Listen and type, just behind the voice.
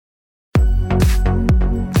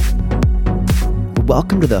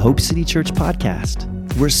welcome to the Hope City Church podcast.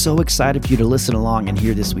 We're so excited for you to listen along and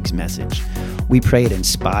hear this week's message. We pray it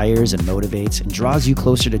inspires and motivates and draws you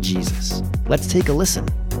closer to Jesus. Let's take a listen.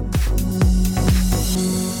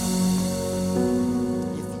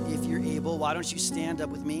 If you're able, why don't you stand up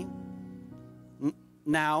with me?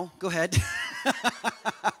 Now, go ahead.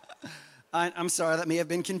 I'm sorry, that may have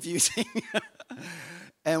been confusing.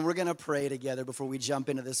 And we're going to pray together before we jump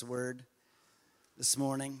into this word this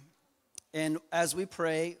morning. And as we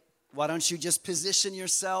pray, why don't you just position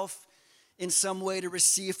yourself in some way to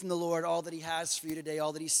receive from the Lord all that he has for you today,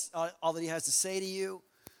 all that he has to say to you,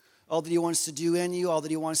 all that he wants to do in you, all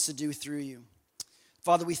that he wants to do through you.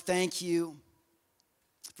 Father, we thank you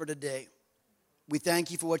for today. We thank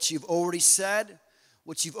you for what you've already said,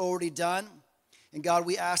 what you've already done. And God,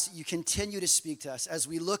 we ask that you continue to speak to us. As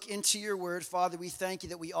we look into your word, Father, we thank you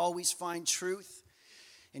that we always find truth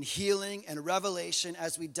and healing and revelation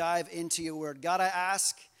as we dive into your word. God, I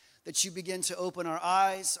ask that you begin to open our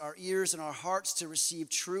eyes, our ears, and our hearts to receive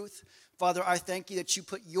truth. Father, I thank you that you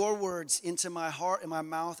put your words into my heart and my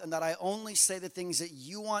mouth, and that I only say the things that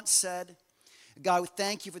you want said. God, we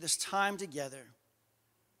thank you for this time together,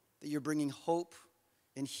 that you're bringing hope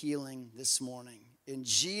and healing this morning. In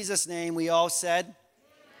Jesus' name, we all said,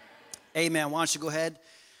 Amen. Why don't you go ahead,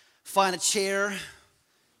 find a chair,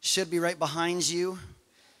 should be right behind you,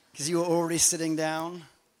 because you were already sitting down.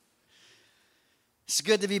 It's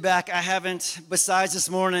good to be back. Besides this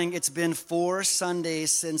morning, it's been 4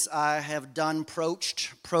 Sundays since I have done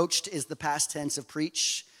Proached. Proached is the past tense of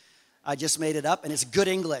preach. I just made it up, and it's good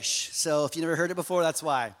English. So if you never heard it before, that's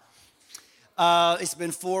why. It's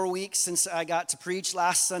been 4 weeks since I got to preach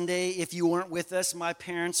last Sunday. If you weren't with us, my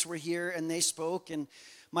parents were here, and they spoke, and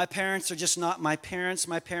my parents are just not my parents.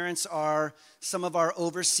 My parents are some of our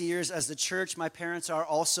overseers as the church. My parents are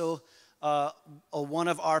also one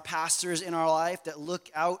of our pastors in our life that look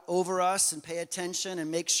out over us and pay attention and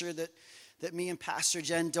make sure that me and Pastor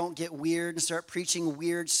Jen don't get weird and start preaching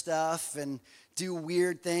weird stuff and do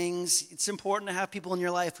weird things. It's important to have people in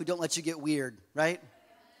your life who don't let you get weird, right?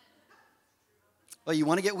 Oh, you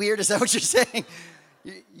want to get weird? Is that what you're saying?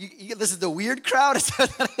 This is the weird crowd? Is that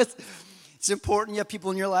what it is? It's important you have people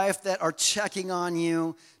in your life that are checking on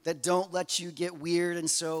you, that don't let you get weird. And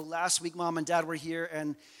so last week, Mom and Dad were here,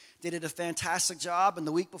 and they did a fantastic job. And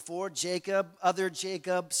the week before, Jacob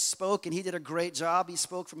spoke, and he did a great job. He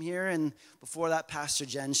spoke from here, and before that, Pastor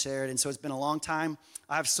Jen shared. And so it's been a long time.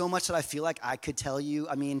 I have so much that I feel like I could tell you.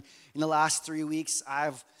 I mean, in the last 3 weeks,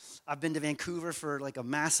 I've been to Vancouver for like a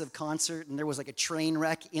massive concert, and there was like a train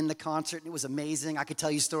wreck in the concert, and it was amazing. I could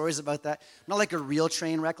tell you stories about that. Not like a real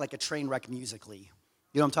train wreck, like a train wreck musically.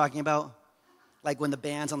 You know what I'm talking about? Like when the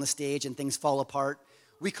band's on the stage and things fall apart.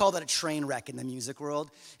 We call that a train wreck in the music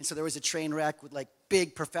world. And so there was a train wreck with like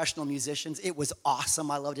big professional musicians. It was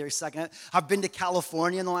awesome. I loved every second of it. I've been to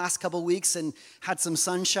California in the last couple of weeks and had some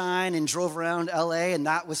sunshine and drove around LA, and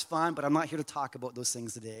that was fun, but I'm not here to talk about those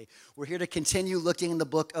things today. We're here to continue looking in the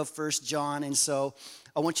book of 1 John, and so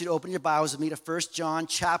I want you to open your Bibles with me to 1 John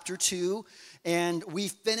chapter 2, and we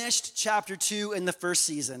finished chapter 2 in the first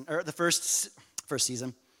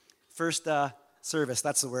service,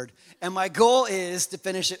 that's the word. And my goal is to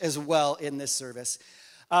finish it as well in this service.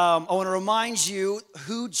 I want to remind you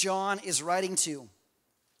who John is writing to.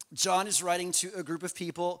 John is writing to a group of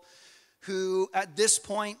people who, at this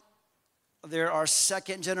point, there are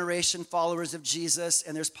second-generation followers of Jesus,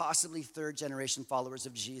 and there's possibly third-generation followers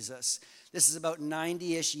of Jesus. This is about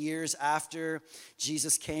 90-ish years after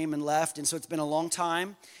Jesus came and left, and so it's been a long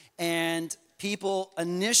time. And people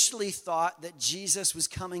initially thought that Jesus was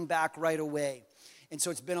coming back right away. And so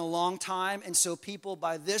it's been a long time, and so people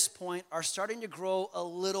by this point are starting to grow a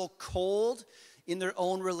little cold in their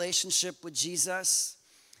own relationship with Jesus.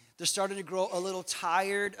 They're starting to grow a little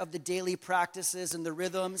tired of the daily practices and the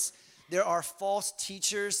rhythms. There are false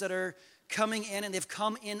teachers that are coming in, and they've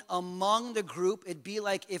come in among the group. It'd be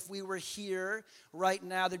like if we were here right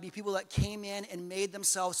now, there'd be people that came in and made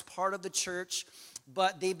themselves part of the church,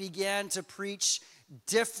 but they began to preach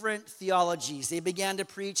different theologies. They began to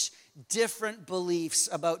preach different beliefs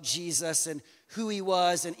about Jesus and who he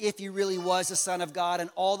was and if he really was the Son of God and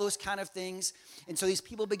all those kind of things. And so these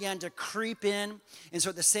people began to creep in. And so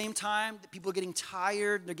at the same time, the people are getting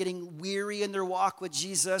tired, they're getting weary in their walk with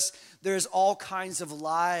Jesus. There's all kinds of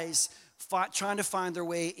lies trying to find their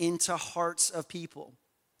way into hearts of people.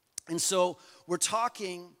 And so we're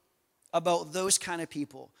talking about those kind of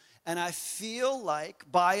people. And I feel like,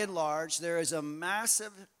 by and large, there is a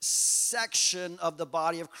massive section of the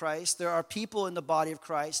body of Christ. There are people in the body of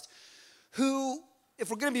Christ who if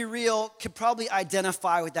we're going to be real, could probably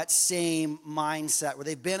identify with that same mindset where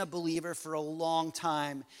they've been a believer for a long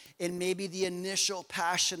time, and maybe the initial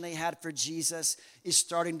passion they had for Jesus is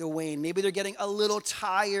starting to wane. Maybe they're getting a little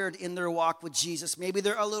tired in their walk with Jesus. Maybe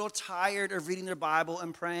they're a little tired of reading their Bible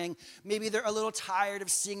and praying. Maybe they're a little tired of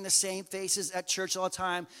seeing the same faces at church all the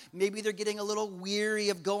time. Maybe they're getting a little weary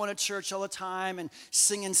of going to church all the time and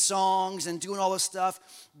singing songs and doing all this stuff.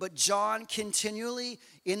 But John continually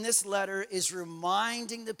in this letter is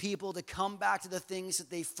reminding the people to come back to the things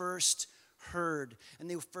that they first heard and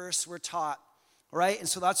they first were taught. Right? And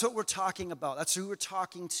so that's what we're talking about. That's who we're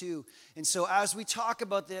talking to. And so as we talk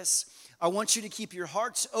about this, I want you to keep your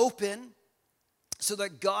hearts open so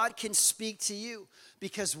that God can speak to you.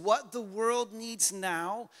 Because what the world needs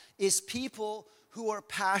now is people who are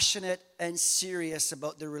passionate and serious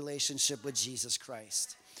about their relationship with Jesus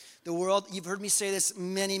Christ. The world, you've heard me say this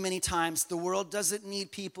many, many times, the world doesn't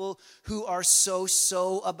need people who are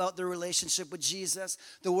so about their relationship with Jesus.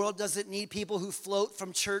 The world doesn't need people who float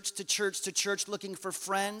from church to church to church looking for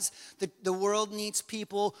friends. The world needs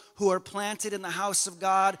people who are planted in the house of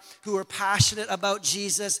God, who are passionate about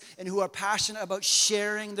Jesus, and who are passionate about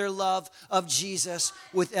sharing their love of Jesus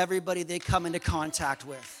with everybody they come into contact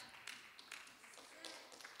with.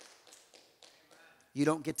 You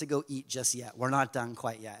don't get to go eat just yet. We're not done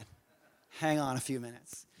quite yet. Hang on a few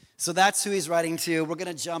minutes. So that's who he's writing to. We're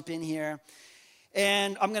going to jump in here.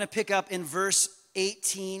 And I'm going to pick up in verse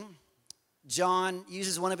 18. John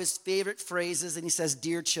uses one of his favorite phrases, and he says,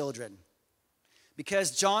 "Dear children."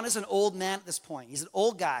 Because John is an old man at this point. He's an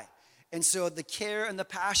old guy. And so the care and the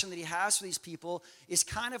passion that he has for these people is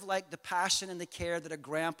kind of like the passion and the care that a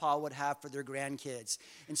grandpa would have for their grandkids.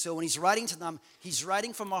 And so when he's writing to them, he's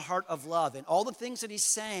writing from a heart of love. And all the things that he's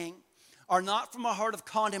saying are not from a heart of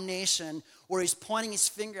condemnation where he's pointing his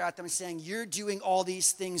finger at them and saying, you're doing all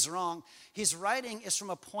these things wrong. His writing is from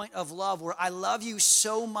a point of love where I love you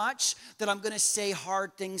so much that I'm going to say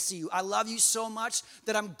hard things to you. I love you so much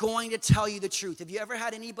that I'm going to tell you the truth. Have you ever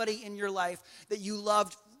had anybody in your life that you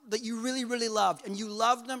loved, that you really, really loved, and you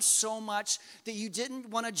loved them so much that you didn't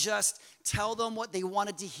want to just tell them what they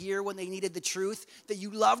wanted to hear when they needed the truth, that you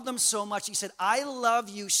loved them so much, you said, I love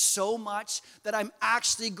you so much that I'm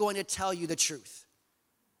actually going to tell you the truth?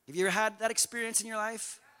 Have you ever had that experience in your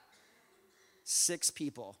life? 6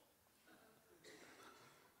 people.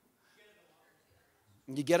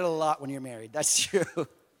 You get it a lot when you're married. That's true.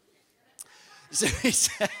 So he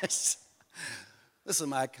says, listen,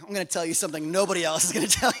 Mike, I'm going to tell you something nobody else is going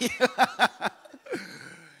to tell you.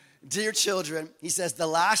 Dear children, he says, the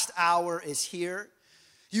last hour is here.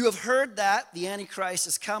 You have heard that the Antichrist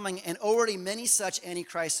is coming, and already many such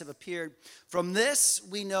Antichrists have appeared. From this,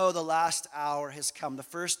 we know the last hour has come. The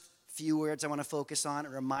first few words I want to focus on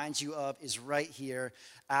and remind you of is right here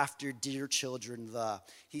after dear children,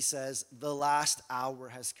 he says, the last hour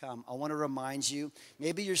has come. I want to remind you,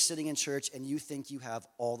 maybe you're sitting in church and you think you have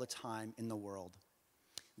all the time in the world.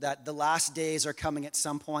 That the last days are coming at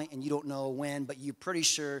some point and you don't know when, but you're pretty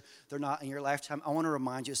sure they're not in your lifetime. I want to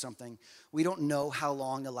remind you of something. We don't know how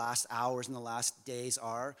long the last hours and the last days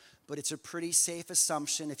are, but it's a pretty safe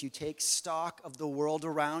assumption if you take stock of the world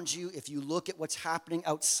around you, if you look at what's happening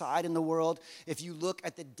outside in the world, if you look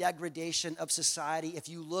at the degradation of society, if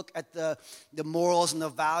you look at the morals and the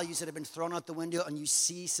values that have been thrown out the window and you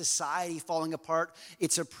see society falling apart,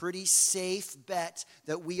 it's a pretty safe bet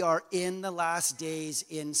that we are in the last days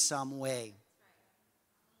in some way.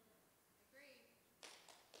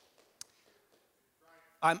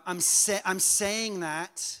 I'm saying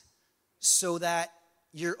that so that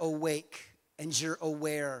you're awake and you're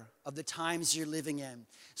aware of the times you're living in,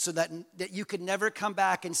 so that you could never come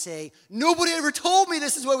back and say, nobody ever told me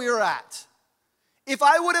this is where we were at. If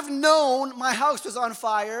I would have known my house was on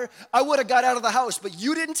fire, I would have got out of the house, but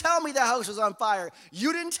you didn't tell me the house was on fire.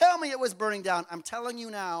 You didn't tell me it was burning down. I'm telling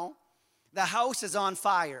you now, the house is on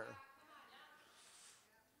fire.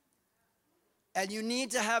 And you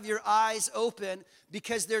need to have your eyes open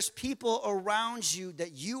because there's people around you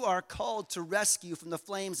that you are called to rescue from the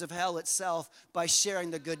flames of hell itself by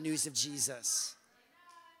sharing the good news of Jesus.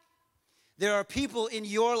 There are people in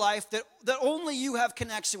your life that only you have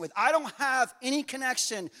connection with. I don't have any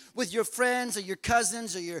connection with your friends or your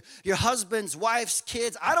cousins or your husband's wife's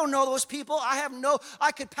kids. I don't know those people.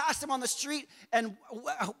 I could pass them on the street and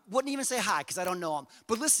wouldn't even say hi because I don't know them.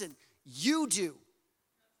 But listen, you do.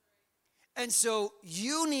 And so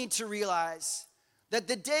you need to realize that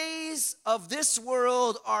the days of this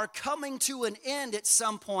world are coming to an end at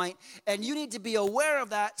some point, and you need to be aware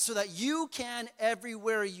of that so that you can,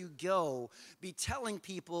 everywhere you go, be telling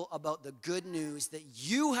people about the good news that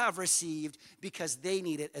you have received because they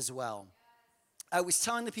need it as well. I was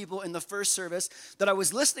telling the people in the first service that I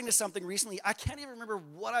was listening to something recently. I can't even remember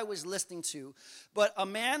what I was listening to, but a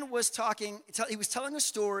man was talking, he was telling a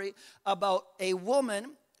story about a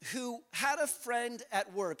woman who had a friend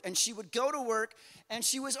at work, and she would go to work, and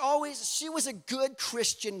she was a good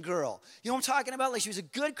Christian girl. You know what I'm talking about? Like, she was a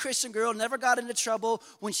good Christian girl, never got into trouble.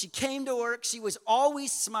 When she came to work, she was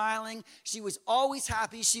always smiling. She was always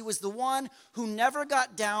happy. She was the one who never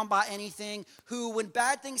got down by anything, who, when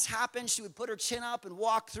bad things happened, she would put her chin up and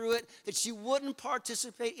walk through it, that she wouldn't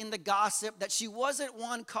participate in the gossip, that she wasn't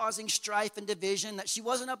one causing strife and division, that she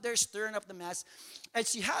wasn't up there stirring up the mess. And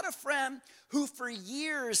she had a friend who for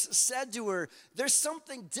years said to her, there's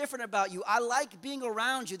something different about you. I like being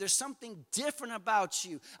around you. There's something different about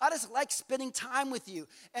you. I just like spending time with you.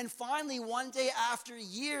 And finally, one day after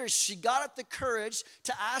years, she got up the courage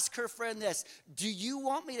to ask her friend this: do you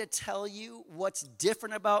want me to tell you what's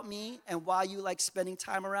different about me and why you like spending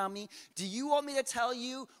time around me? Do you want me to tell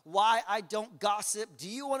you why I don't gossip? Do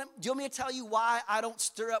you want me to tell you why I don't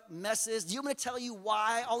stir up messes? Do you want me to tell you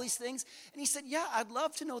why all these things? And he said, yeah, I'd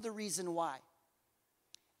love to know the reason why.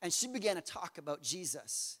 And she began to talk about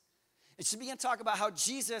Jesus. And she began to talk about how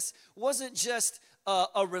Jesus wasn't just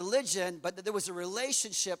a religion, but that there was a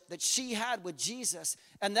relationship that she had with Jesus,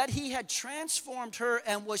 and that he had transformed her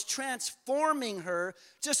and was transforming her.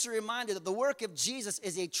 Just a reminder that the work of Jesus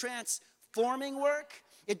is a transforming work.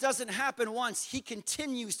 It doesn't happen once. He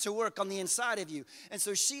continues to work on the inside of you. And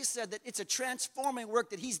so she said that it's a transforming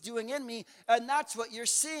work that he's doing in me, and that's what you're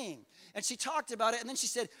seeing. And she talked about it, and then she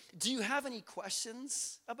said, do you have any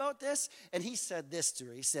questions about this? And he said this to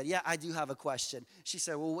her. He said, yeah, I do have a question. She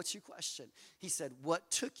said, well, what's your question? He said, what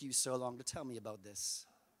took you so long to tell me about this?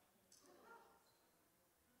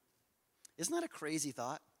 Isn't that a crazy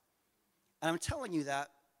thought? And I'm telling you that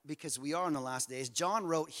because we are in the last days. John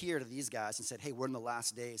wrote here to these guys and said, hey, we're in the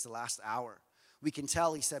last days, the last hour. We can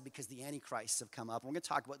tell, he said, because the antichrists have come up. And we're going to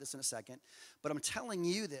talk about this in a second. But I'm telling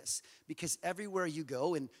you this because everywhere you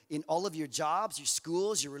go, in all of your jobs, your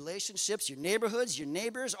schools, your relationships, your neighborhoods, your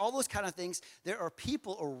neighbors, all those kind of things, there are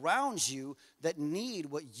people around you that need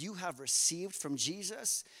what you have received from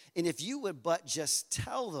Jesus. And if you would but just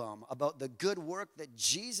tell them about the good work that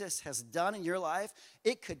Jesus has done in your life,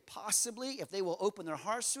 it could possibly, if they will open their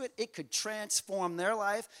hearts to it, it could transform their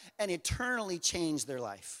life and eternally change their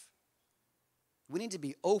life. We need to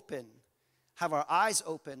be open, have our eyes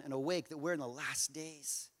open and awake that we're in the last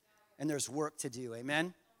days and there's work to do.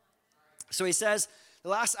 Amen? So he says, the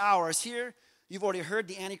last hour is here. You've already heard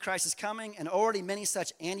the Antichrist is coming, and already many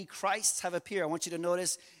such Antichrists have appeared. I want you to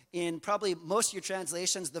notice in probably most of your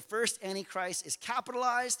translations, the first Antichrist is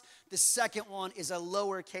capitalized. The second one is a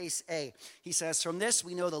lowercase a. He says, from this,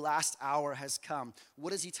 we know the last hour has come.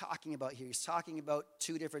 What is he talking about here? He's talking about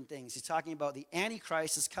two different things. He's talking about the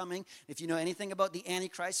Antichrist is coming. If you know anything about the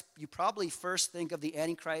Antichrist, you probably first think of the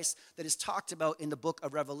Antichrist that is talked about in the book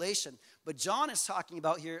of Revelation. But John is talking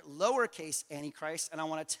about here lowercase Antichrist, and I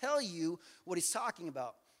want to tell you what he's talking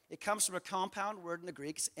about. It comes from a compound word in the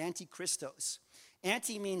Greek, it's antichristos.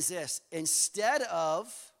 Anti means this, instead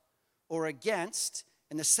of or against,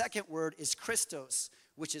 and the second word is Christos,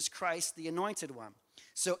 which is Christ, the anointed one.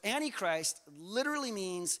 So Antichrist literally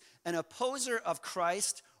means an opposer of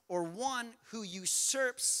Christ or one who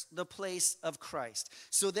usurps the place of Christ.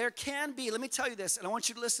 So there can be, let me tell you this, and I want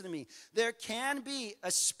you to listen to me. There can be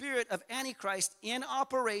a spirit of Antichrist in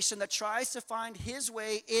operation that tries to find his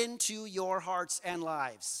way into your hearts and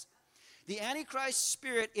lives. The Antichrist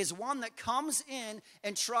spirit is one that comes in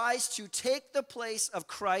and tries to take the place of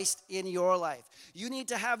Christ in your life. You need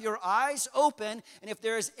to have your eyes open, and if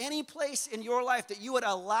there is any place in your life that you had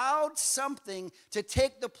allowed something to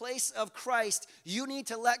take the place of Christ, you need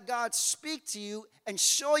to let God speak to you and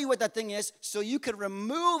show you what that thing is so you can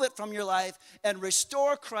remove it from your life and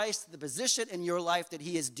restore Christ to the position in your life that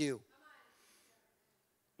he is due.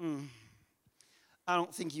 I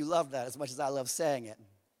don't think you love that as much as I love saying it.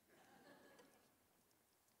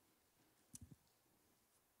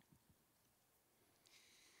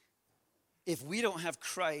 If we don't have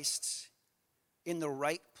Christ in the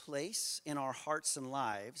right place in our hearts and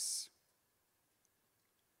lives,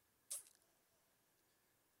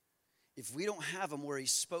 if we don't have him where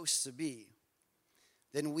he's supposed to be,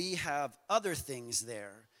 then we have other things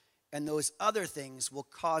there, and those other things will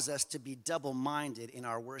cause us to be double-minded in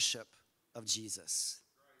our worship of Jesus.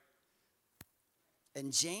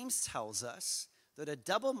 And James tells us that a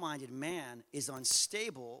double-minded man is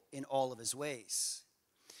unstable in all of his ways.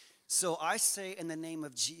 So I say in the name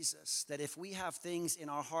of Jesus that if we have things in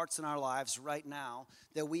our hearts and our lives right now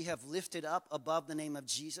that we have lifted up above the name of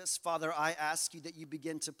Jesus, Father, I ask you that you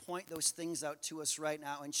begin to point those things out to us right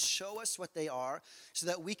now and show us what they are so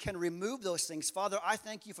that we can remove those things. Father, I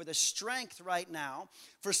thank you for the strength right now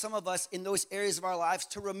for some of us in those areas of our lives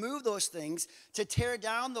to remove those things, to tear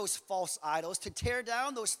down those false idols, to tear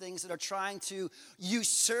down those things that are trying to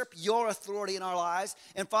usurp your authority in our lives.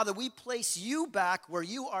 And Father, we place you back where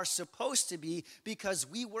you are supposed to be because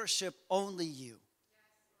we worship only you.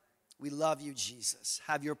 We love you, Jesus.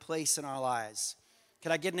 Have your place in our lives.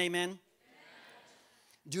 Can I get an amen? Amen.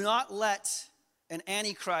 Do not let an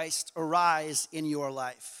antichrist arise in your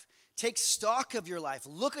life. Take stock of your life.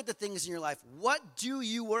 Look at the things in your life. What do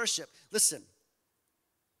you worship? Listen,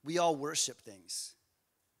 we all worship things.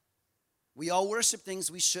 We all worship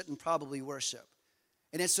things we shouldn't probably worship.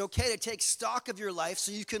 And it's okay to take stock of your life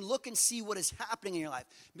so you can look and see what is happening in your life.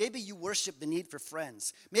 Maybe you worship the need for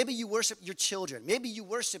friends. Maybe you worship your children. Maybe you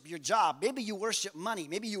worship your job. Maybe you worship money.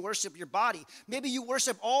 Maybe you worship your body. Maybe you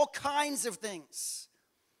worship all kinds of things.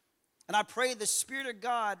 And I pray the Spirit of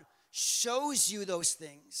God shows you those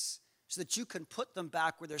things so that you can put them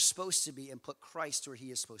back where they're supposed to be and put Christ where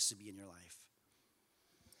he is supposed to be in your life.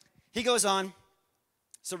 He goes on,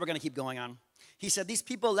 so we're going to keep going on. He said, these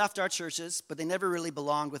people left our churches, but they never really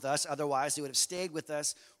belonged with us. Otherwise, they would have stayed with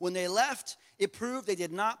us. When they left, it proved they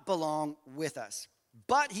did not belong with us.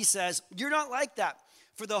 But, he says, you're not like that.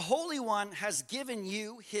 For the Holy One has given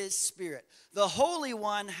you his Spirit. The Holy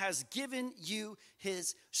One has given you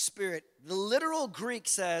his Spirit. The literal Greek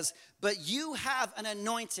says, but you have an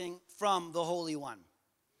anointing from the Holy One.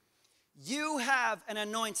 You have an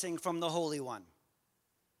anointing from the Holy One.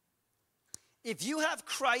 If you have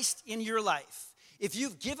Christ in your life, if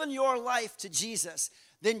you've given your life to Jesus,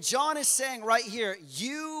 then John is saying right here,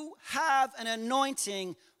 you have an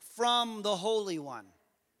anointing from the Holy One.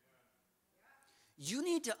 You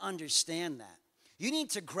need to understand that. You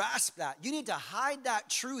need to grasp that. You need to hide that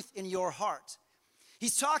truth in your heart.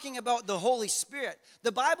 He's talking about the Holy Spirit.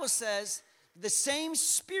 The Bible says the same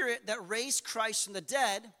Spirit that raised Christ from the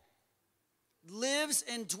dead lives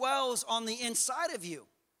and dwells on the inside of you.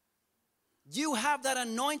 You have that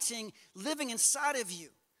anointing living inside of you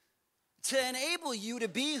to enable you to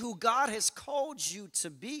be who God has called you to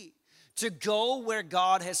be, to go where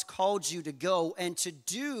God has called you to go, and to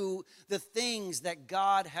do the things that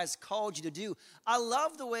God has called you to do. I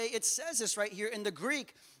love the way it says this right here in the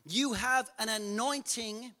Greek. You have an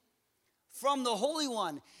anointing from the Holy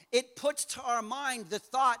One. It puts to our mind the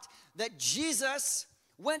thought that Jesus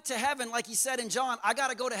went to heaven, like he said in John, I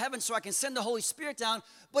got to go to heaven so I can send the Holy Spirit down.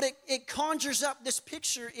 But it conjures up this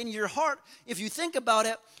picture in your heart, if you think about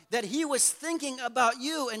it, that he was thinking about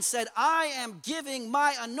you and said, I am giving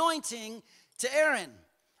my anointing to Aaron.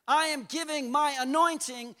 I am giving my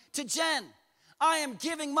anointing to Jen. I am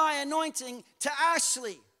giving my anointing to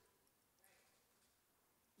Ashley.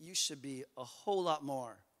 You should be a whole lot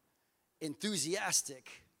more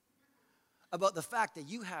enthusiastic about the fact that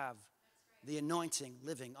you have the anointing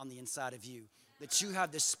living on the inside of you, that you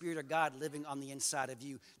have the Spirit of God living on the inside of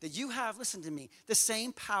you, that you have, listen to me, the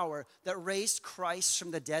same power that raised Christ from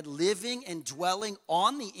the dead living and dwelling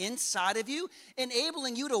on the inside of you,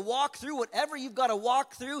 enabling you to walk through whatever you've got to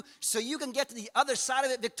walk through so you can get to the other side of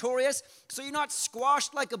it victorious, so you're not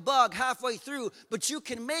squashed like a bug halfway through, but you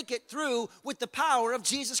can make it through with the power of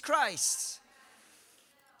Jesus Christ.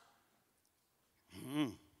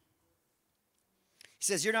 He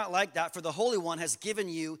says, you're not like that, for the Holy One has given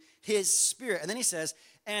you his Spirit. And then he says,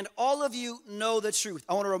 and all of you know the truth.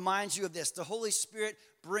 I want to remind you of this. The Holy Spirit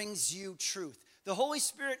brings you truth. The Holy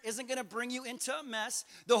Spirit isn't going to bring you into a mess.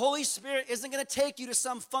 The Holy Spirit isn't going to take you to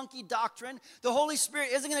some funky doctrine. The Holy Spirit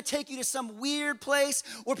isn't going to take you to some weird place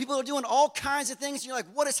where people are doing all kinds of things. And you're like,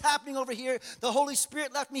 what is happening over here? The Holy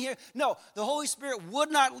Spirit left me here. No, the Holy Spirit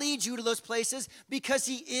would not lead you to those places because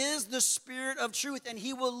he is the Spirit of truth and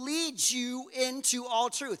he will lead you into all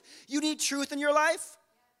truth. You need truth in your life?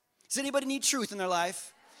 Does anybody need truth in their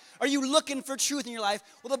life? Are you looking for truth in your life?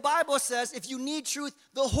 Well, the Bible says if you need truth,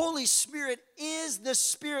 the Holy Spirit is the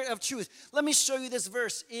Spirit of truth. Let me show you this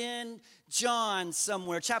verse in John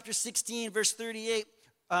somewhere. Chapter 16, verse 38,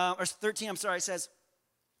 or 13, it says,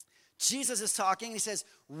 Jesus is talking. He says,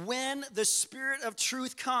 when the Spirit of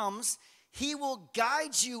truth comes, he will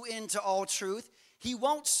guide you into all truth. He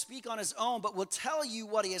won't speak on his own, but will tell you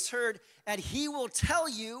what he has heard, and he will tell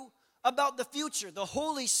you about the future. The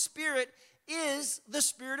Holy Spirit is the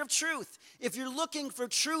Spirit of truth. If you're looking for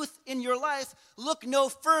truth in your life, look no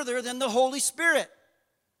further than the Holy Spirit.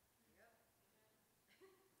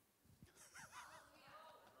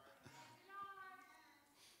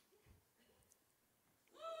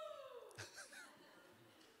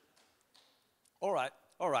 All right,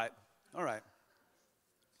 all right, all right.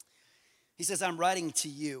 He says, I'm writing to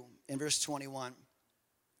you in verse 21,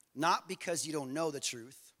 not because you don't know the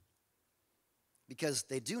truth, because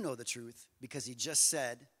they do know the truth, because he just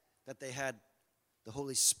said that they had the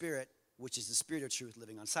Holy Spirit, which is the Spirit of truth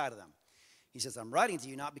living inside of them. He says, I'm writing to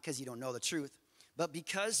you not because you don't know the truth, but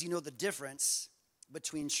because you know the difference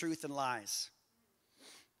between truth and lies.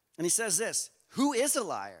 And he says this, who is a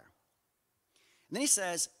liar? And then he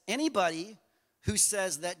says, anybody who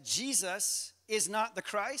says that Jesus is not the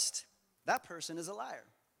Christ, that person is a liar.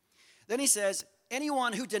 Then he says,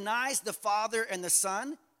 anyone who denies the Father and the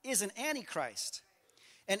Son is an antichrist.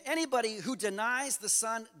 And anybody who denies the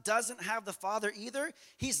Son doesn't have the Father either.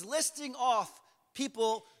 He's listing off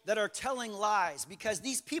people that are telling lies because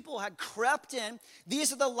these people had crept in.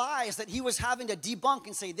 These are the lies that he was having to debunk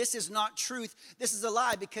and say, this is not truth, this is a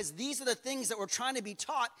lie, because these are the things that were trying to be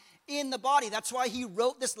taught in the body. That's why he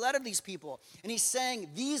wrote this letter to these people. And he's saying,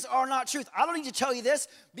 these are not truth. I don't need to tell you this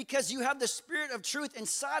because you have the Spirit of truth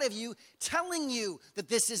inside of you telling you that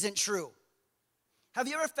this isn't true. Have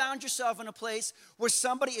you ever found yourself in a place where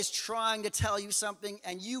somebody is trying to tell you something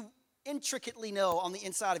and you intricately know on the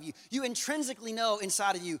inside of you, you intrinsically know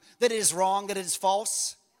inside of you that it is wrong, that it is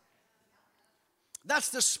false? That's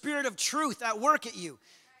the Spirit of truth at work at you,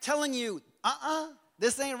 telling you,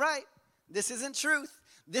 this ain't right. This isn't truth.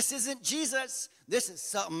 This isn't Jesus. This is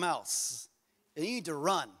something else. And you need to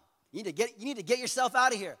run. You need to get yourself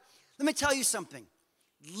out of here. Let me tell you something.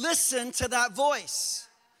 Listen to that voice.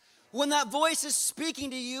 When that voice is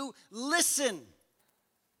speaking to you, listen.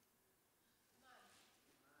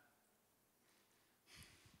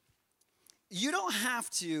 You don't have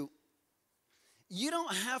to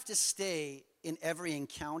stay in every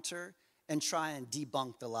encounter and try and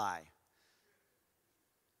debunk the lie.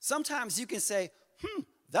 Sometimes you can say,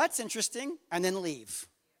 that's interesting, and then leave.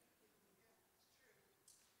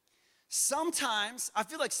 Sometimes, I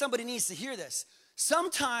feel like somebody needs to hear this.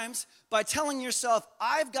 Sometimes, by telling yourself,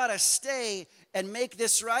 I've got to stay and make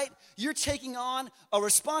this right, you're taking on a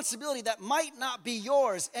responsibility that might not be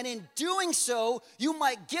yours. And in doing so, you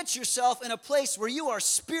might get yourself in a place where you are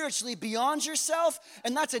spiritually beyond yourself,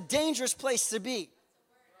 and that's a dangerous place to be.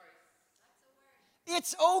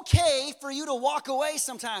 It's okay for you to walk away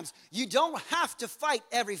sometimes. You don't have to fight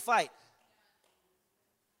every fight.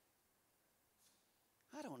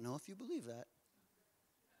 I don't know if you believe that.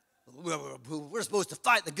 We're supposed to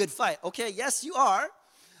fight the good fight. Okay, yes, you are.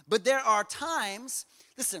 But there are times,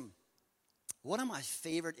 listen, one of my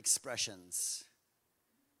favorite expressions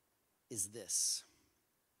is this.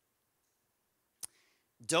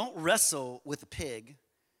 Don't wrestle with a pig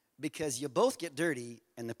because you both get dirty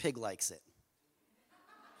and the pig likes it.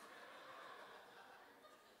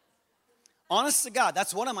 Honest to God,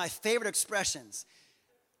 that's one of my favorite expressions.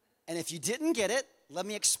 And if you didn't get it, let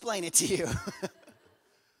me explain it to you.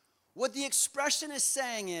 What the expression is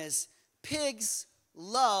saying is, pigs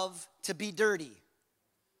love to be dirty.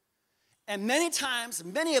 And many times,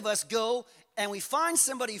 many of us go and we find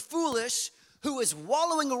somebody foolish who is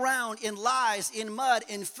wallowing around in lies, in mud,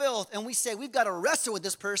 in filth, and we say, we've got to wrestle with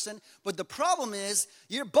this person, but the problem is,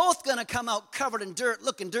 you're both going to come out covered in dirt,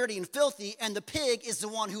 looking dirty and filthy, and the pig is the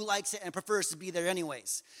one who likes it and prefers to be there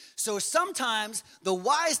anyways. So sometimes, the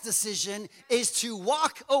wise decision is to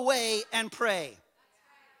walk away and pray.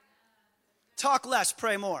 Talk less,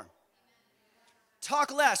 pray more.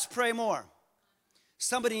 Talk less, pray more.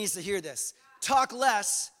 Somebody needs to hear this. Talk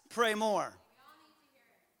less, pray more.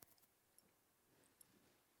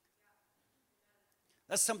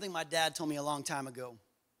 That's something my dad told me a long time ago.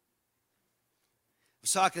 I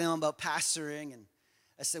was talking to him about pastoring, and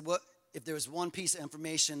I said, what if there was one piece of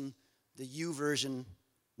information the you version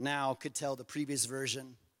now could tell the previous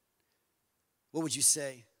version? What would you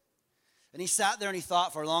say? And he sat there and he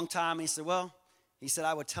thought for a long time, and he said,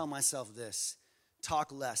 I would tell myself this,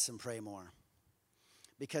 talk less and pray more.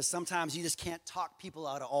 Because sometimes you just can't talk people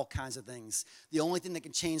out of all kinds of things. The only thing that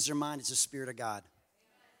can change their mind is the Spirit of God.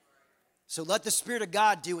 So let the Spirit of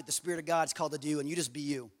God do what the Spirit of God's called to do, and you just be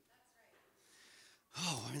you.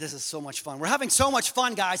 Oh, this is so much fun. We're having so much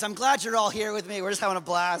fun, guys. I'm glad you're all here with me. We're just having a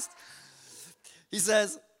blast. He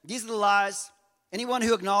says, these are the lies. Anyone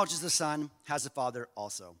who acknowledges the Son has the Father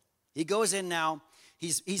also. He goes in now.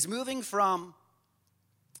 He's moving from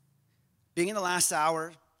being in the last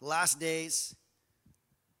hour, the last days.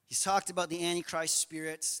 He's talked about the Antichrist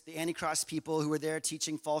spirits, the Antichrist people who were there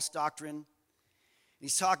teaching false doctrine.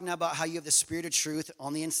 He's talking about how you have the Spirit of truth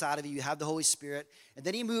on the inside of you. You have the Holy Spirit. And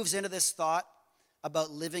then he moves into this thought about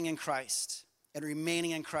living in Christ and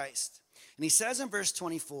remaining in Christ. And he says in verse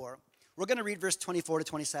 24, we're going to read verse 24 to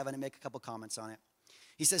 27 and make a couple comments on it.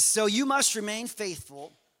 He says, so you must remain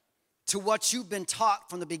faithful to what you've been taught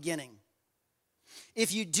from the beginning.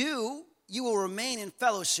 If you do, you will remain in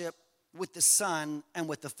fellowship with the Son and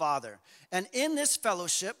with the Father. And in this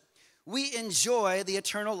fellowship, we enjoy the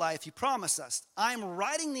eternal life he promised us. I'm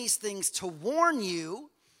writing these things to warn you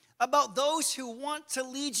about those who want to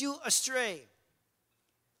lead you astray.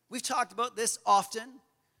 We've talked about this often,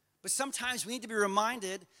 but sometimes we need to be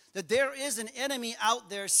reminded that there is an enemy out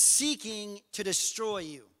there seeking to destroy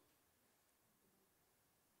you.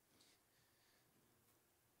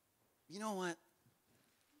 You know what?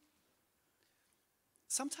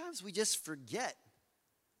 Sometimes we just forget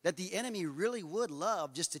that the enemy really would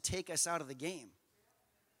love just to take us out of the game,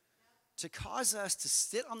 to cause us to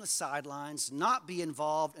sit on the sidelines, not be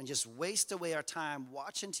involved, and just waste away our time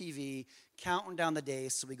watching TV, counting down the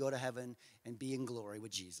days so we go to heaven and be in glory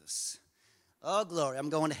with Jesus. Oh, glory, I'm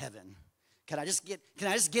going to heaven. Can I just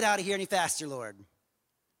get out of here any faster, Lord?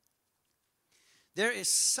 There is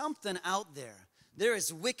something out there. There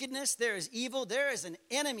is wickedness, there is evil, there is an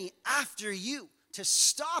enemy after you to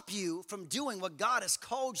stop you from doing what God has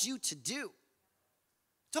called you to do.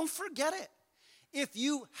 Don't forget it. If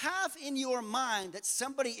you have in your mind that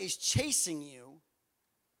somebody is chasing you,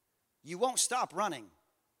 you won't stop running.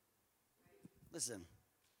 Listen.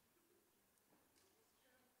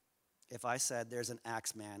 If I said there's an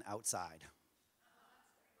axe man outside,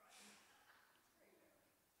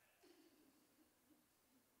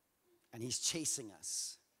 and he's chasing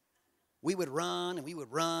us, we would run, and we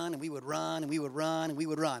would run, and we would run, and we would run, and we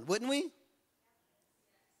would run, wouldn't we? And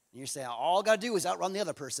you're saying, all I got to do is outrun the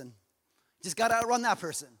other person. Just got to outrun that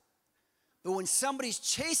person. But when somebody's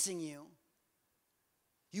chasing you,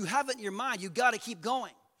 you have it in your mind, you got to keep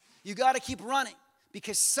going. You got to keep running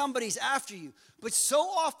because somebody's after you. But so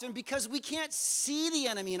often, because we can't see the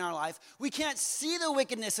enemy in our life, we can't see the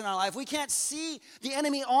wickedness in our life, we can't see the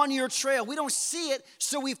enemy on your trail. We don't see it,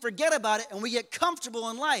 so we forget about it and we get comfortable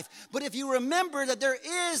in life. But if you remember that there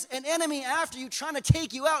is an enemy after you trying to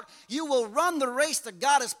take you out, you will run the race that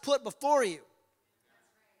God has put before you.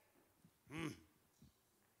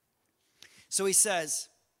 So he says,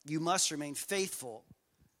 you must remain faithful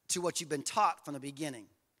to what you've been taught from the beginning.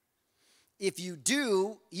 If you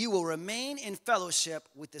do, you will remain in fellowship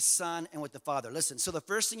with the Son and with the Father. Listen, so the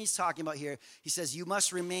first thing he's talking about here, he says, you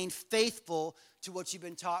must remain faithful to what you've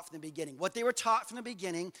been taught from the beginning. What they were taught from the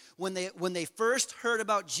beginning when they first heard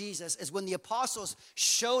about Jesus is when the apostles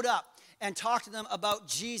showed up and talked to them about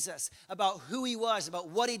Jesus, about who he was, about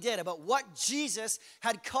what he did, about what Jesus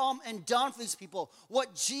had come and done for these people,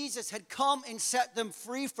 what Jesus had come and set them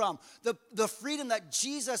free from, the freedom that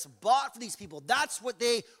Jesus bought for these people. That's what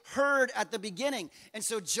they heard at the beginning. And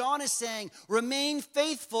so John is saying, remain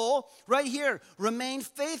faithful, right here, remain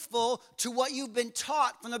faithful to what you've been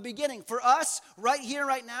taught from the beginning. For us, right here,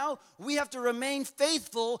 right now, we have to remain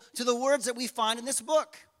faithful to the words that we find in this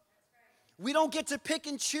book. We don't get to pick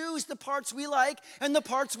and choose the parts we like and the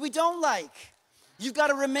parts we don't like. You've got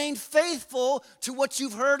to remain faithful to what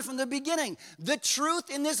you've heard from the beginning. The truth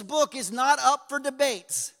in this book is not up for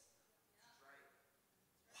debates.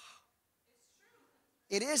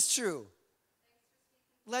 It is true.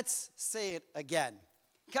 Let's say it again.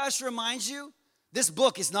 Gosh, reminds you, this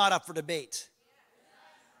book is not up for debate.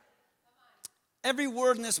 Every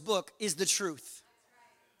word in this book is the truth.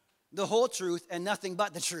 The whole truth and nothing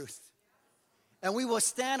but the truth. And we will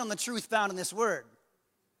stand on the truth found in this word.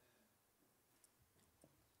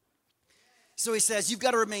 So he says, you've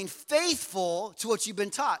got to remain faithful to what you've been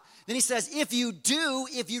taught. Then he says, if you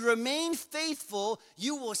remain faithful,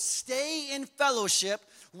 you will stay in fellowship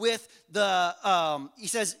with he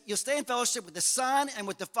says, you'll stay in fellowship with the Son and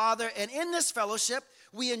with the Father. And in this fellowship,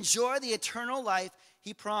 we enjoy the eternal life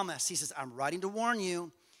he promised. He says, I'm writing to warn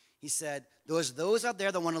you. He said, there's those out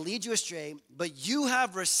there that want to lead you astray, but you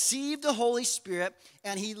have received the Holy Spirit,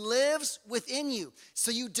 and he lives within you.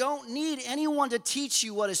 So you don't need anyone to teach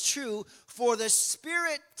you what is true, for the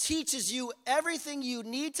Spirit teaches you everything you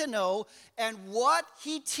need to know, and what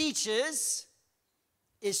he teaches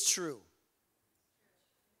is true.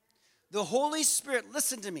 The Holy Spirit,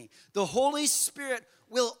 listen to me, the Holy Spirit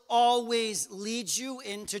will always lead you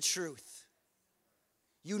into truth.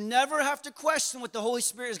 You never have to question what the Holy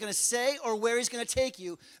Spirit is going to say or where he's going to take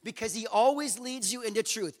you, because he always leads you into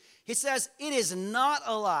truth. He says it is not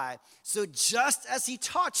a lie. So just as he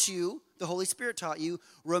taught you, the Holy Spirit taught you,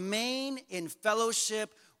 remain in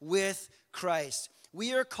fellowship with Christ.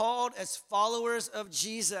 We are called as followers of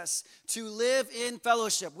Jesus to live in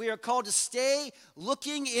fellowship. We are called to stay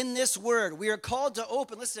looking in this word. We are called to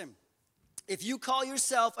open. Listen. If you call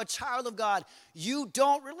yourself a child of God, you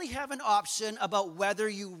don't really have an option about whether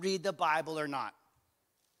you read the Bible or not.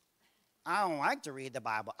 I don't like to read the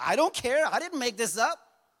Bible. I don't care. I didn't make this up.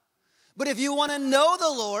 But if you want to know the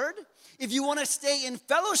Lord, if you want to stay in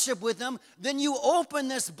fellowship with him, then you open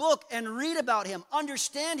this book and read about him,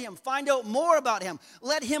 understand him, find out more about him.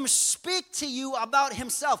 Let him speak to you about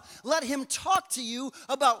himself. Let him talk to you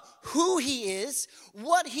about who he is,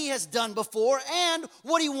 what he has done before, and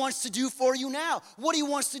what he wants to do for you now, what he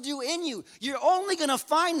wants to do in you. You're only going to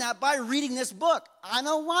find that by reading this book. I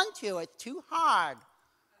don't want to. It's too hard.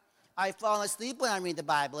 I fall asleep when I read the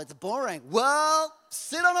Bible. It's boring. Well,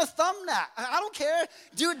 sit on a thumb nap. I don't care.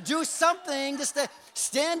 Do something to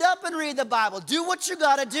stand up and read the Bible. Do what you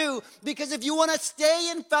got to do, because if you want to stay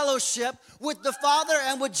in fellowship with the Father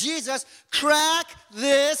and with Jesus, crack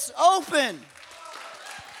this open.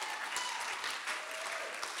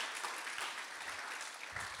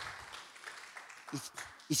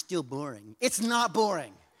 It's still boring. It's not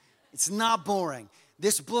boring. It's not boring.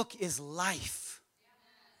 This book is life.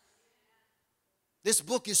 This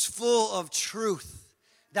book is full of truth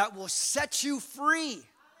that will set you free.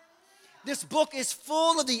 This book is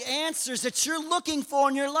full of the answers that you're looking for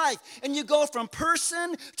in your life. And you go from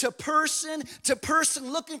person to person to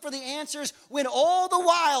person looking for the answers, when all the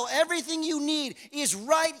while everything you need is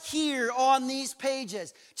right here on these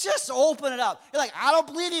pages. Just open it up. You're like, I don't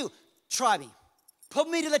believe you. Try me. Put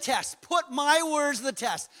me to the test. Put my words to the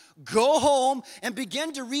test. Go home and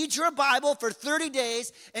begin to read your Bible for 30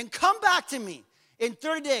 days and come back to me in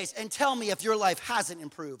 30 days and tell me if your life hasn't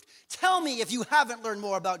improved. Tell me if you haven't learned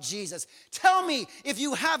more about Jesus. Tell me if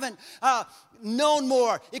you haven't known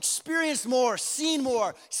more, experienced more, seen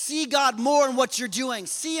more, see God more in what you're doing,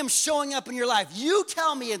 see him showing up in your life. You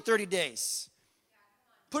tell me in 30 days.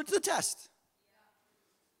 Put it to the test.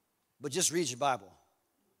 But just read your Bible.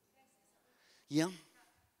 Yeah? Just as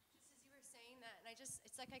you were saying that, and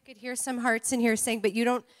it's like I could hear some hearts in here saying, but you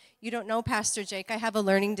don't know, Pastor Jake, I have a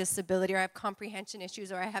learning disability, or I have comprehension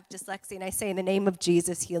issues, or I have dyslexia. And I say, in the name of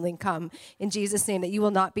Jesus, healing come. In Jesus' name, that you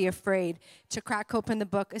will not be afraid to crack open the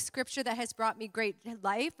book. A scripture that has brought me great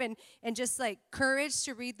life and just like courage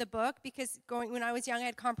to read the book, because when I was young, I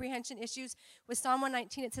had comprehension issues. With Psalm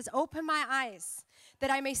 119, it says, open my eyes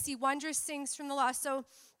that I may see wondrous things from the law. So,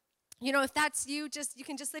 you know, if that's you, you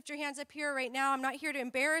can just lift your hands up here right now. I'm not here to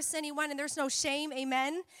embarrass anyone, and there's no shame,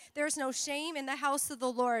 amen? There's no shame in the house of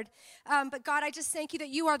the Lord. But God, I just thank you that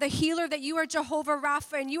you are the healer, that you are Jehovah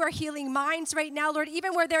Rapha, and you are healing minds right now, Lord.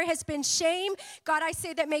 Even where there has been shame, God, I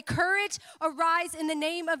say that may courage arise in the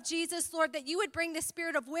name of Jesus, Lord, that you would bring the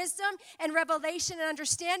spirit of wisdom and revelation and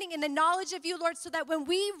understanding and the knowledge of you, Lord, so that when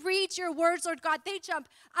we read your words, Lord God, they jump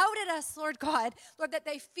out at us, Lord God. Lord, that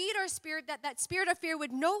they feed our spirit, that spirit of fear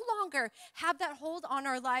would no longer have that hold on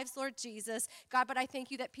our lives, Lord Jesus. God, but I thank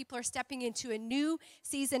you that people are stepping into a new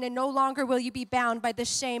season, and no longer will you be bound by the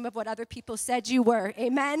shame of what other people said you were.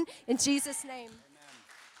 Amen? In Jesus' name.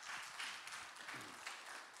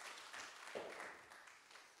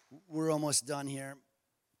 Amen. We're almost done here.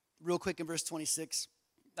 Real quick, in verse 26,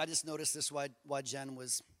 I just noticed this while Jen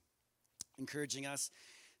was encouraging us.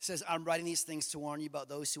 It says, I'm writing these things to warn you about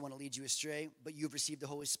those who want to lead you astray, but you've received the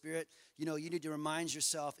Holy Spirit. You know, you need to remind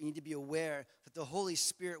yourself, you need to be aware that the Holy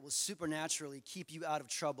Spirit will supernaturally keep you out of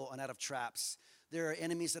trouble and out of traps. There are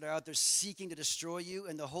enemies that are out there seeking to destroy you,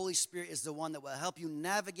 and the Holy Spirit is the one that will help you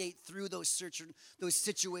navigate through those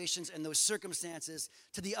situations and those circumstances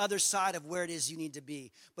to the other side of where it is you need to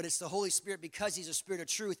be. But it's the Holy Spirit, because he's a spirit of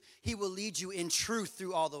truth, he will lead you in truth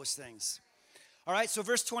through all those things. All right, so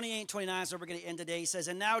verse 28 and 29 is where we're going to end today. He says,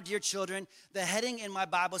 and now, dear children, the heading in my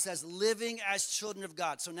Bible says, living as children of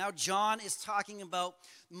God. So now John is talking about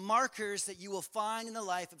markers that you will find in the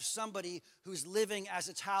life of somebody who's living as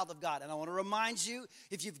a child of God. And I want to remind you,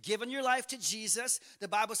 if you've given your life to Jesus, the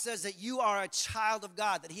Bible says that you are a child of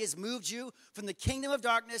God, that he has moved you from the kingdom of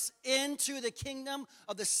darkness into the kingdom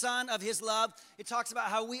of the Son of his love. It talks about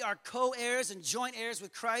how we are co-heirs and joint heirs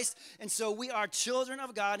with Christ, and so we are children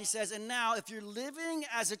of God. And he says, and now, if you're living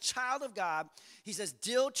as a child of God, he says,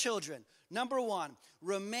 dear children, number one,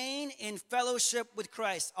 remain in fellowship with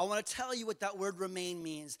Christ. I want to tell you what that word remain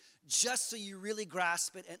means, just so you really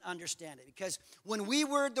grasp it and understand it. Because when we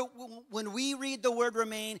read the word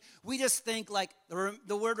remain, we just think like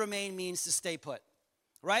the word remain means to stay put,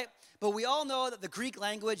 right? But we all know that the Greek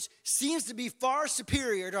language seems to be far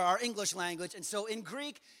superior to our English language. And so in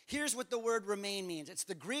Greek, here's what the word remain means. It's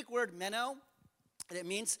the Greek word meno, and it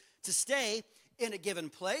means to stay in a given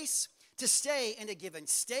place, to stay in a given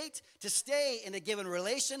state, to stay in a given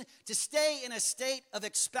relation, to stay in a state of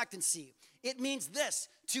expectancy. It means this: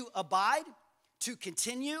 to abide, to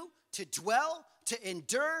continue, to dwell, to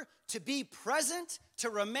endure, to be present, to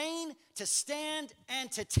remain, to stand,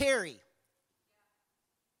 and to tarry.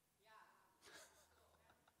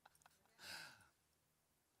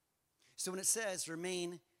 So when it says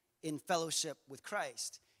remain in fellowship with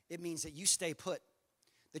Christ, it means that you stay put,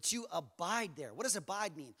 that you abide there. What does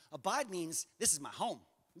abide mean? Abide means this is my home.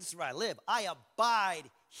 This is where I live. I abide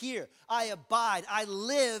here. I abide. I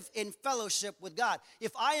live in fellowship with God.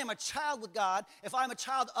 If I am a child with God, if I'm a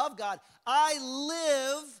child of God, I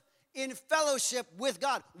live in fellowship with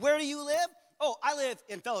God. Where do you live? Oh, I live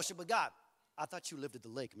in fellowship with God. I thought you lived at the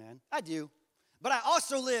lake, man. I do. But I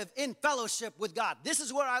also live in fellowship with God. This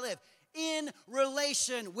is where I live, in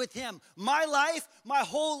relation with him. My life, my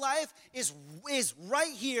whole life is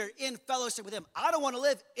right here in fellowship with him. I don't want to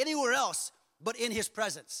live anywhere else but in his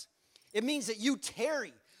presence. It means that you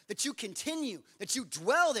tarry, that you continue, that you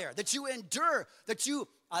dwell there, that you endure, that you,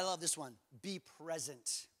 I love this one, be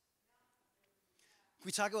present. Can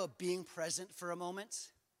we talk about being present for a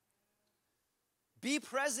moment? Be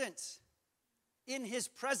present in his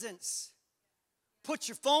presence. Put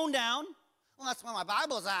your phone down. Well, that's where my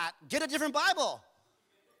Bible's at. Get a different Bible.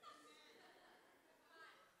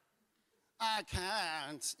 I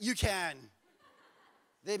can't. You can.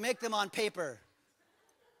 They make them on paper.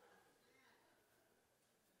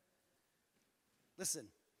 Listen,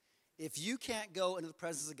 if you can't go into the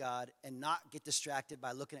presence of God and not get distracted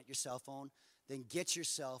by looking at your cell phone, then get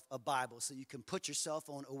yourself a Bible so you can put your cell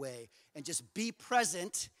phone away and just be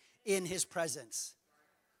present in his presence.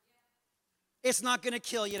 It's not going to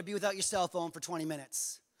kill you to be without your cell phone for 20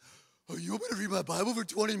 minutes. Oh, you want me to read my Bible for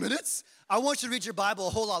 20 minutes? I want you to read your Bible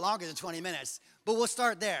a whole lot longer than 20 minutes, but we'll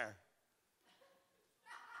start there.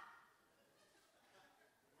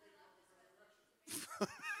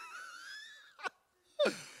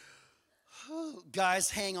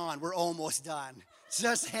 Guys, hang on. We're almost done.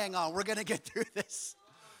 Just hang on. We're going to get through this.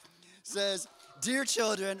 It says, dear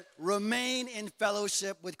children, remain in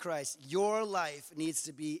fellowship with Christ. Your life needs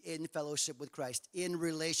to be in fellowship with Christ, in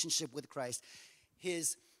relationship with Christ.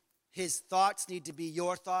 His thoughts need to be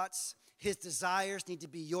your thoughts. His desires need to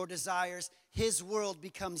be your desires. His world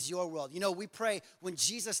becomes your world. You know, we pray, when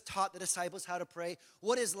Jesus taught the disciples how to pray,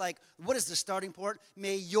 what is the starting point?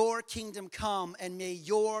 May your kingdom come and may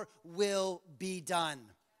your will be done.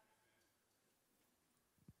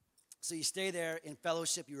 So you stay there in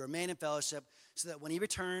fellowship, you remain in fellowship, so that when he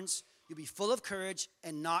returns, you'll be full of courage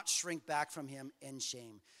and not shrink back from him in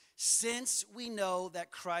shame. Since we know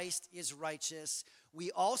that Christ is righteous,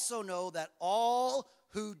 we also know that all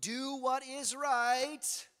who do what is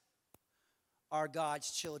right are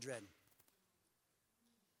God's children.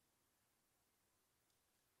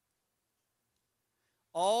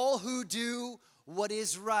 All who do what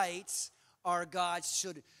is right are God's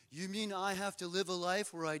children. You mean I have to live a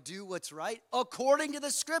life where I do what's right? According to the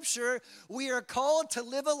scripture, we are called to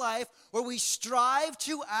live a life where we strive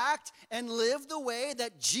to act and live the way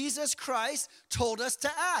that Jesus Christ told us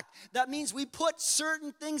to act. That means we put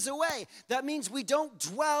certain things away. That means we don't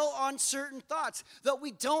dwell on certain thoughts. That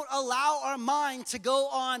we don't allow our mind to go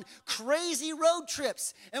on crazy road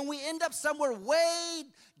trips and we end up somewhere way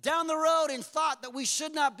down the road in thought that we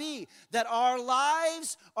should not be, that our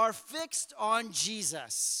lives are fixed on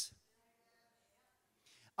Jesus.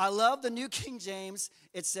 I love the New King James.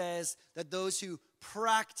 It says that those who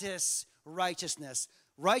practice righteousness.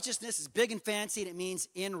 Righteousness is big and fancy, and it means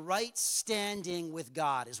in right standing with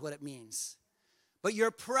God is what it means. But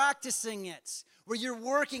you're practicing it, where you're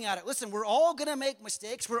working at it. Listen, we're all going to make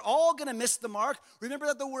mistakes. We're all going to miss the mark. Remember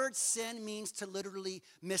that the word sin means to literally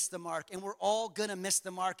miss the mark. And we're all going to miss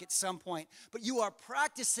the mark at some point. But you are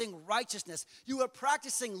practicing righteousness. You are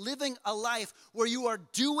practicing living a life where you are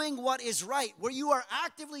doing what is right, where you are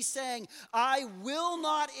actively saying, I will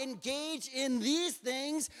not engage in these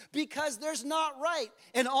things because there's not right.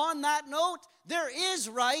 And on that note, there is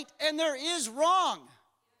right and there is wrong.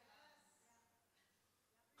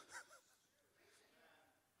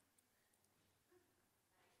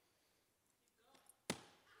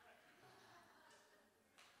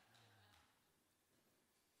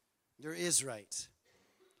 There is right.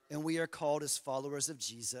 And we are called as followers of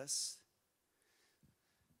Jesus,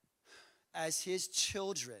 as his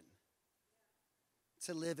children,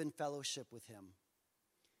 to live in fellowship with him,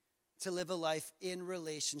 to live a life in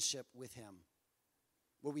relationship with him,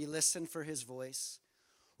 where we listen for his voice,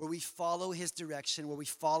 where we follow his direction, where we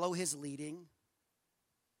follow his leading,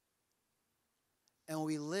 and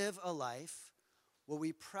we live a life where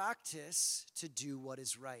we practice to do what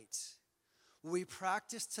is right. We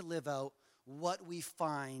practice to live out what we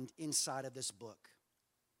find inside of this book.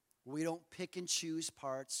 We don't pick and choose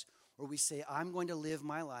parts, where we say, I'm going to live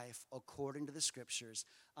my life according to the scriptures.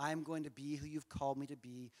 I'm going to be who you've called me to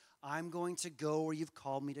be. I'm going to go where you've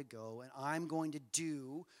called me to go. And I'm going to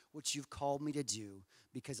do what you've called me to do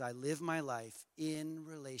because I live my life in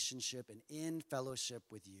relationship and in fellowship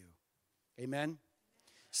with you. Amen?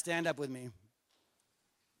 Stand up with me.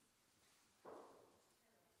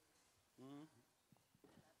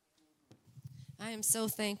 I am so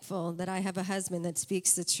thankful that I have a husband that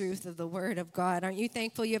speaks the truth of the Word of God. Aren't you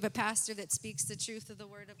thankful you have a pastor that speaks the truth of the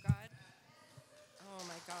Word of God? Oh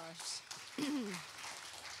my gosh.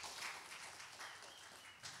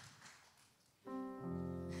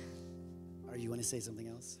 Or you want to say something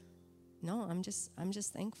else? No, I'm just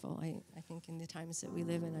thankful. I think in the times that we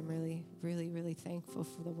live in, I'm really, really, really thankful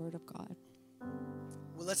for the Word of God.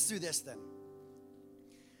 Well, let's do this then.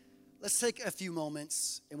 Let's take a few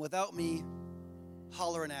moments, and without me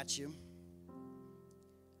hollering at you,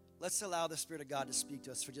 let's allow the Spirit of God to speak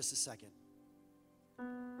to us for just a second.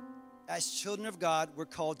 As children of God, we're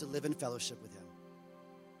called to live in fellowship with Him.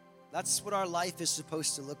 That's what our life is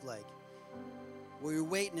supposed to look like. Where we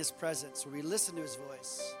wait in His presence, where we listen to His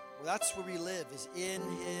voice. Well, that's where we live, is in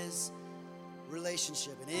His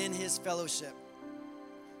relationship and in His fellowship.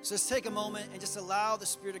 So let's take a moment and just allow the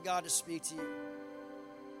Spirit of God to speak to you.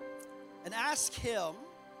 And ask Him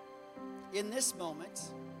in this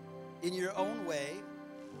moment, in your own way,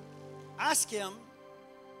 ask Him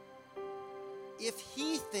if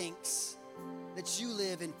He thinks that you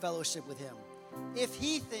live in fellowship with Him. If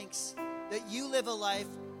He thinks that you live a life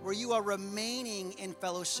where you are remaining in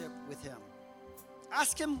fellowship with Him.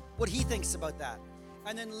 Ask Him what He thinks about that.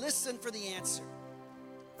 And then listen for the answer.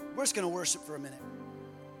 We're just going to worship for a minute.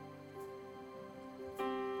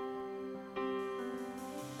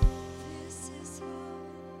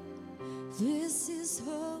 This is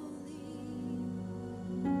holy.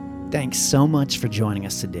 Thanks so much for joining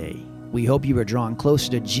us today. We hope you are drawn closer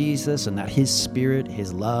to Jesus and that His Spirit,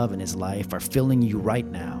 His love, and His life are filling you right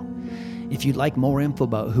now. If you'd like more info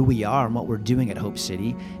about who we are and what we're doing at Hope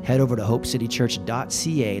City, head over to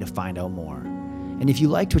hopecitychurch.ca to find out more. And if you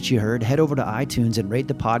liked what you heard, head over to iTunes and rate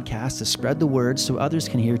the podcast to spread the word so others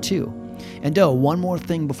can hear too. And one more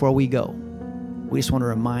thing before we go. We just want to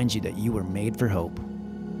remind you that you were made for hope.